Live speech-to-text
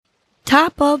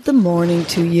Top of the morning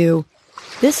to you.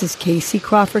 This is Casey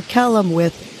Crawford Kellum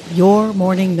with Your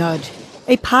Morning Nudge,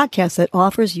 a podcast that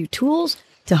offers you tools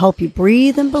to help you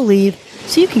breathe and believe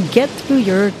so you can get through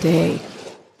your day.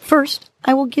 First,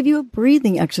 I will give you a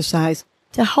breathing exercise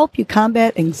to help you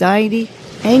combat anxiety,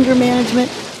 anger management,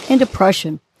 and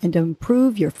depression, and to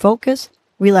improve your focus,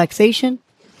 relaxation,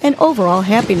 and overall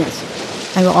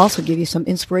happiness. I will also give you some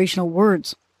inspirational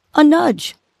words, a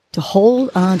nudge, to hold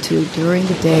on to during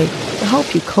the day to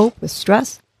help you cope with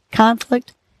stress,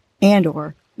 conflict, and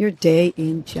or your day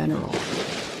in general.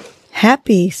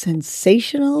 Happy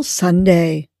Sensational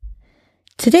Sunday.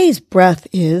 Today's breath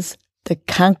is the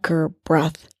Conquer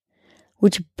breath,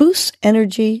 which boosts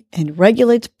energy and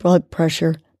regulates blood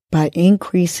pressure by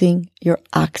increasing your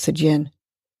oxygen.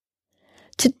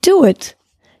 To do it,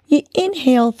 you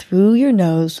inhale through your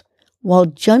nose while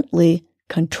gently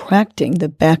contracting the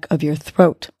back of your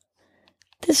throat.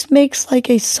 This makes like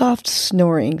a soft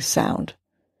snoring sound.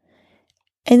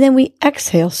 And then we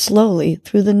exhale slowly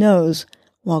through the nose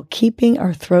while keeping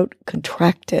our throat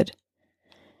contracted.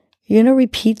 You're going to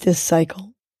repeat this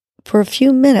cycle for a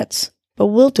few minutes, but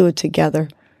we'll do it together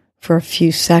for a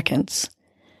few seconds.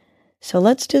 So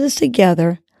let's do this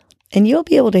together, and you'll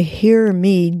be able to hear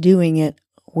me doing it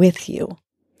with you.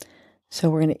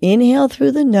 So we're going to inhale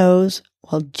through the nose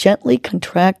while gently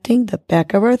contracting the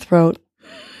back of our throat.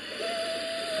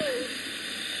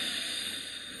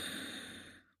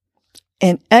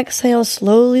 And exhale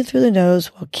slowly through the nose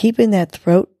while keeping that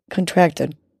throat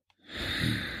contracted.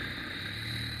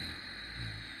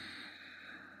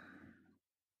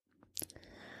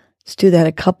 Let's do that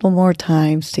a couple more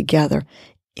times together.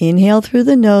 Inhale through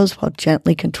the nose while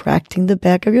gently contracting the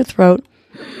back of your throat.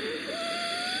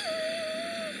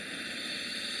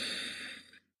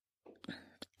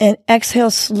 And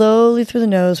exhale slowly through the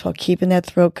nose while keeping that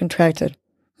throat contracted.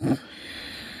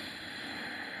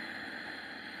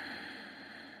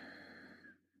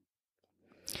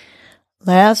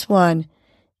 Last one.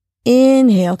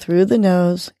 Inhale through the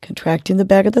nose, contracting the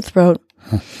back of the throat.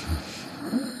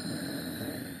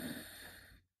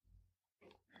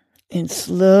 And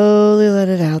slowly let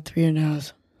it out through your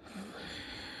nose.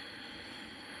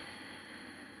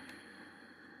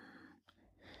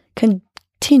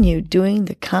 Continue doing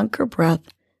the Conquer breath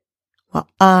while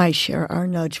I share our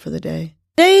nudge for the day.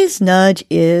 Today's nudge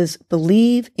is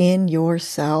believe in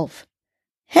yourself.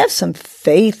 Have some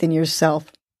faith in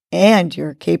yourself and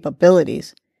your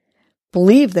capabilities.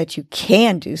 Believe that you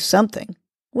can do something,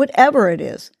 whatever it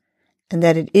is, and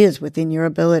that it is within your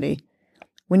ability.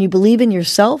 When you believe in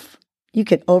yourself, you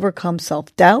can overcome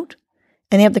self-doubt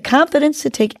and have the confidence to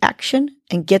take action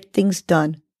and get things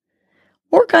done.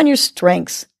 Work on your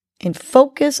strengths and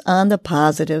focus on the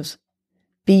positives.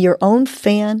 Be your own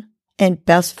fan and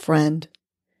best friend.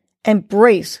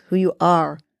 Embrace who you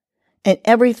are and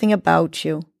everything about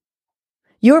you.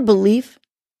 Your belief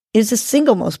is the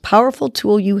single most powerful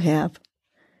tool you have.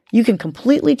 You can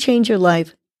completely change your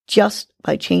life just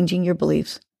by changing your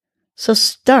beliefs. So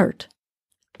start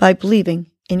by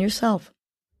believing in yourself.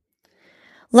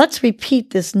 Let's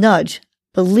repeat this nudge,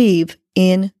 believe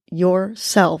in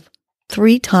yourself,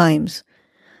 3 times.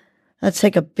 Let's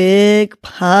take a big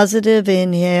positive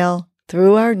inhale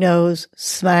through our nose,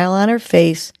 smile on our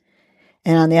face,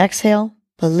 and on the exhale,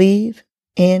 believe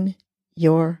in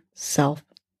yourself.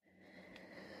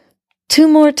 2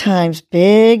 more times,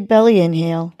 big belly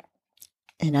inhale,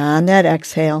 and on that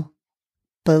exhale,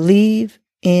 believe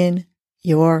in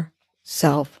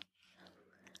yourself.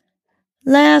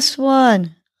 Last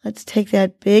one. Let's take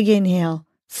that big inhale,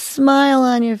 smile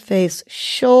on your face,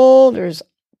 shoulders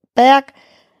back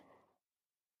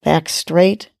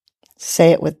straight.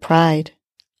 Say it with pride.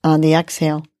 On the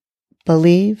exhale,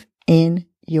 believe in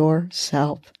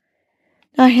yourself.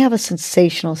 Now have a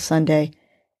sensational Sunday.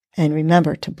 And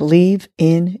remember to believe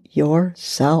in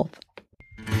yourself.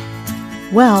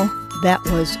 Well, that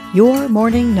was your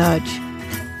morning nudge.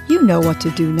 You know what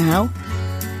to do now.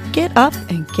 Get up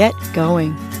and get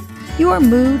going. Your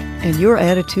mood and your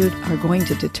attitude are going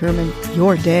to determine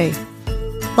your day.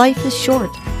 Life is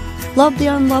short. Love the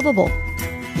unlovable.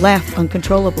 Laugh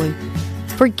uncontrollably.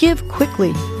 Forgive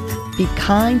quickly. Be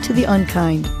kind to the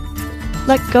unkind.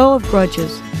 Let go of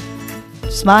grudges.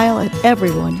 Smile at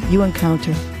everyone you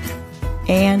encounter.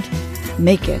 And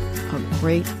make it a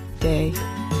great day